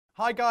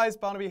Hi guys,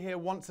 Barnaby here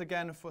once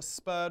again for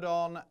Spurred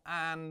On,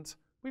 and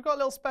we've got a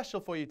little special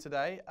for you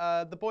today.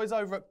 The boys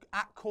over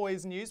at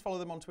COYSnews, follow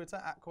them on Twitter,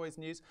 at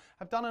COYSnews,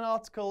 have done an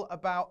article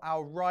about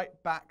our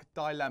right-back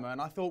dilemma,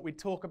 and I thought we'd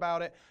talk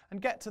about it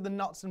and get to the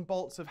nuts and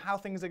bolts of how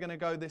things are going to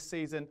go this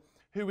season,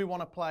 who we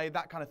want to play,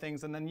 that kind of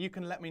things, and then you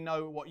can let me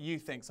know what you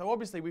think. So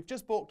obviously we've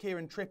just bought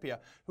Trippier,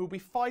 who will be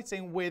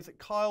fighting with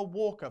Kyle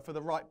Walker for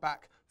the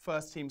right-back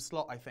first team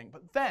slot, I think.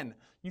 But then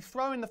you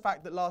throw in the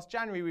fact that last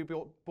January we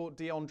bought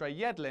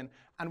Yedlin,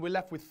 and we're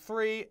left with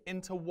 3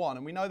 into 1.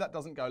 And we know that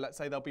doesn't go. Let's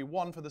say there'll be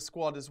 1 for the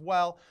squad as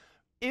well.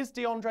 Is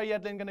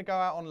Yedlin going to go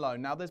out on loan?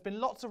 Now, there's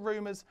been lots of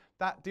rumours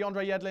that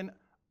Yedlin,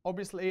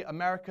 obviously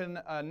American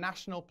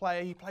national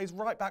player, he plays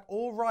right back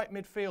or right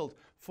midfield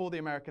for the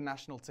American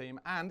national team.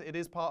 And it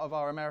is part of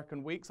our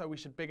American week, so we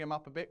should big him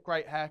up a bit.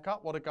 Great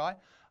haircut, what a guy.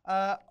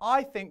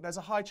 I think there's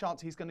a high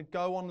chance he's going to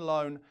go on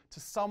loan to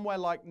somewhere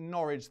like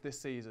Norwich this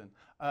season,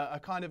 a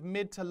kind of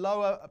mid to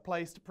lower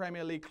placed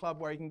Premier League club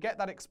where he can get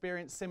that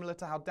experience similar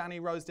to how Danny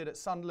Rose did at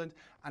Sunderland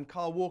and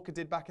Kyle Walker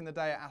did back in the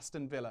day at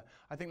Aston Villa.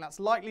 I think that's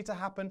likely to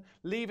happen,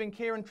 leaving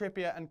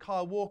Trippier and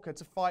Kyle Walker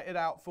to fight it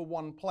out for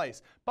one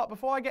place. But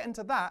before I get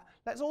into that,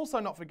 let's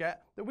also not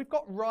forget that we've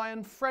got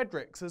Ryan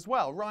Fredericks as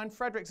well. Ryan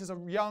Fredericks is a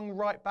young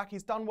right back.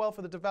 He's done well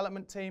for the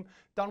development team,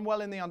 done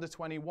well in the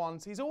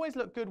under-21s. He's always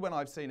looked good when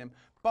I've seen him.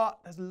 But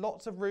there's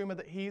lots of rumour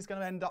that he's going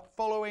to end up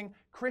following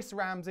Chris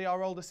Ramsey,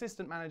 our old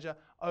assistant manager,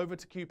 over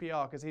to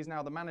QPR because he's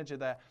now the manager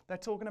there. They're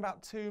talking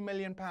about £2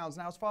 million.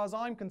 Now, as far as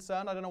I'm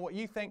concerned, I don't know what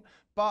you think,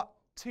 but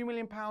 £2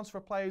 million for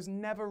a player who's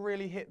never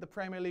really hit the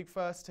Premier League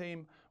first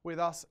team with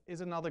us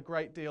is another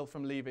great deal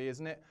from Levy,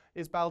 isn't it?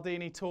 Is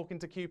Baldini talking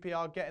to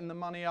QPR, getting the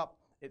money up?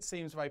 It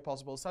seems very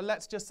possible. So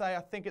let's just say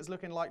I think it's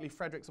looking likely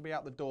Fredericks will be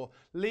out the door,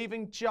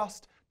 leaving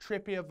just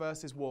Trippier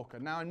versus Walker.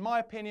 Now, in my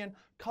opinion,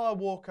 Kyle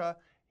Walker,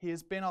 he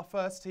has been our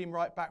first team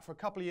right back for a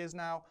couple of years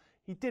now.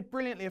 He did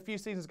brilliantly a few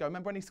seasons ago.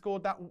 Remember when he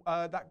scored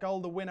that goal,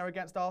 the winner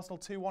against Arsenal,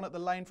 2-1 at the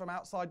lane from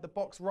outside the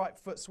box, right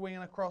foot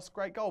swinging across,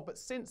 great goal. But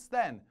since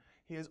then,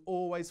 he has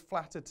always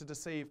flattered to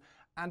deceive.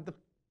 And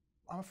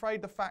I'm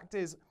afraid the fact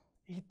is,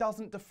 he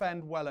doesn't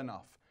defend well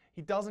enough.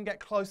 He doesn't get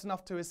close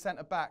enough to his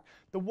centre-back.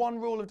 The one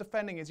rule of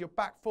defending is your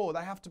back four,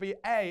 they have to be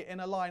A,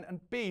 in a line, and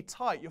B,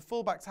 tight. Your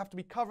fullbacks have to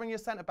be covering your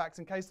centre-backs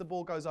in case the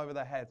ball goes over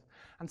their head.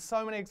 And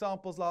so many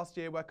examples last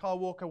year where Kyle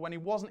Walker, when he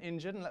wasn't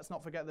injured, and let's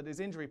not forget that he's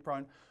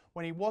injury-prone,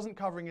 when he wasn't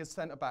covering his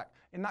centre-back.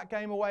 In that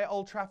game away at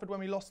Old Trafford when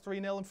we lost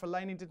 3-0 and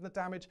Fellaini did the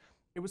damage,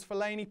 it was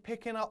Fellaini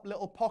picking up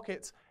little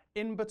pockets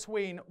in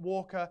between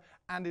Walker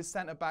and his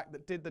centre-back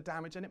that did the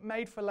damage, and it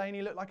made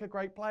Fellaini look like a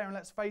great player. And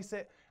let's face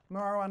it,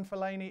 Marouane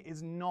Fellaini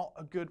is not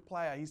a good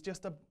player. He's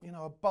just a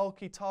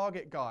bulky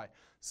target guy.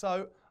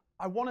 So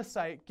I want to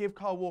say, give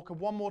Kyle Walker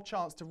one more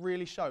chance to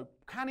really show.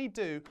 Can he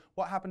do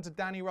what happened to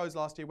Danny Rose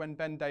last year when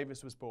Ben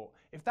Davies was bought?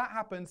 If that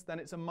happens, then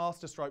it's a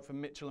masterstroke for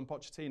Mitchell and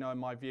Pochettino, in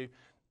my view.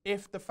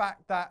 If the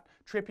fact that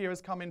Trippier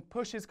has come in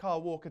pushes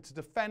Kyle Walker to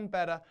defend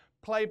better,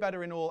 play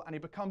better in all, and he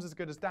becomes as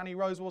good as Danny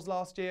Rose was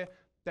last year,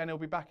 then he'll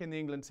be back in the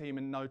England team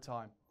in no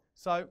time.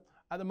 So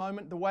at the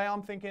moment, the way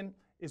I'm thinking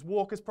is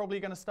Walker's probably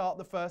going to start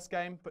the first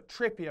game, but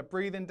Trippier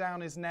breathing down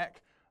his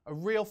neck, a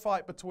real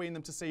fight between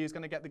them to see who's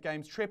going to get the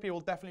games. Trippier will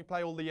definitely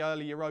play all the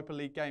early Europa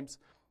League games,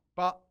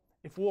 but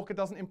if Walker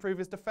doesn't improve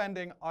his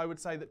defending, I would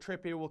say that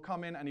Trippier will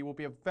come in and he will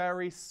be a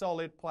very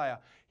solid player.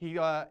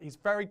 He's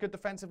very good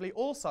defensively.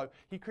 Also,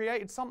 he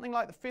created something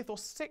like the 5th or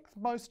 6th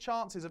most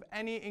chances of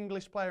any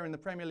English player in the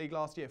Premier League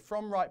last year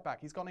from right back.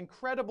 He's got an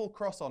incredible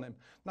cross on him,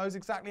 knows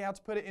exactly how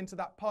to put it into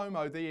that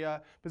pomo, the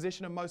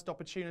position of most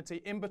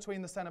opportunity, in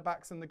between the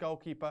centre-backs and the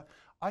goalkeeper.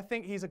 I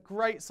think he's a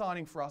great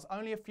signing for us,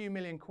 only a few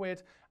million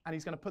quid, and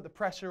he's going to put the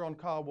pressure on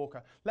Kyle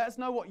Walker. Let us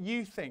know what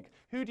you think.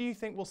 Who do you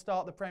think will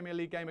start the Premier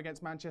League game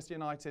against Manchester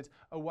United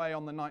away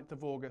on the 9th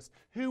of August?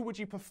 Who would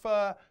you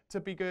prefer to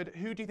be good?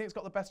 Who do you think's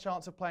got the best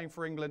chance of playing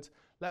for England?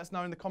 Let us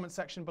know in the comment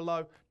section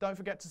below. Don't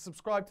forget to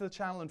subscribe to the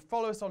channel and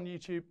follow us on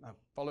YouTube.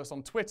 Follow us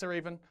on Twitter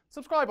even.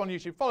 Subscribe on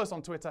YouTube. Follow us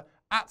on Twitter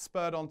at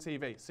SpurredOn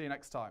TV. See you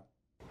next time.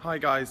 Hi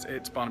guys,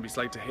 it's Barnaby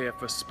Slater here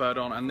for Spurred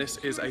On, and this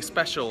is a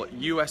special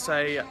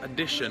USA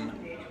edition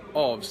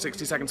of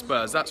 60 Second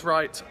Spurs. That's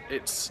right,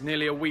 it's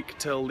nearly a week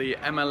till the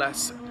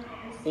MLS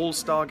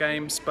All-Star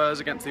game, Spurs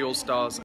against the All-Stars.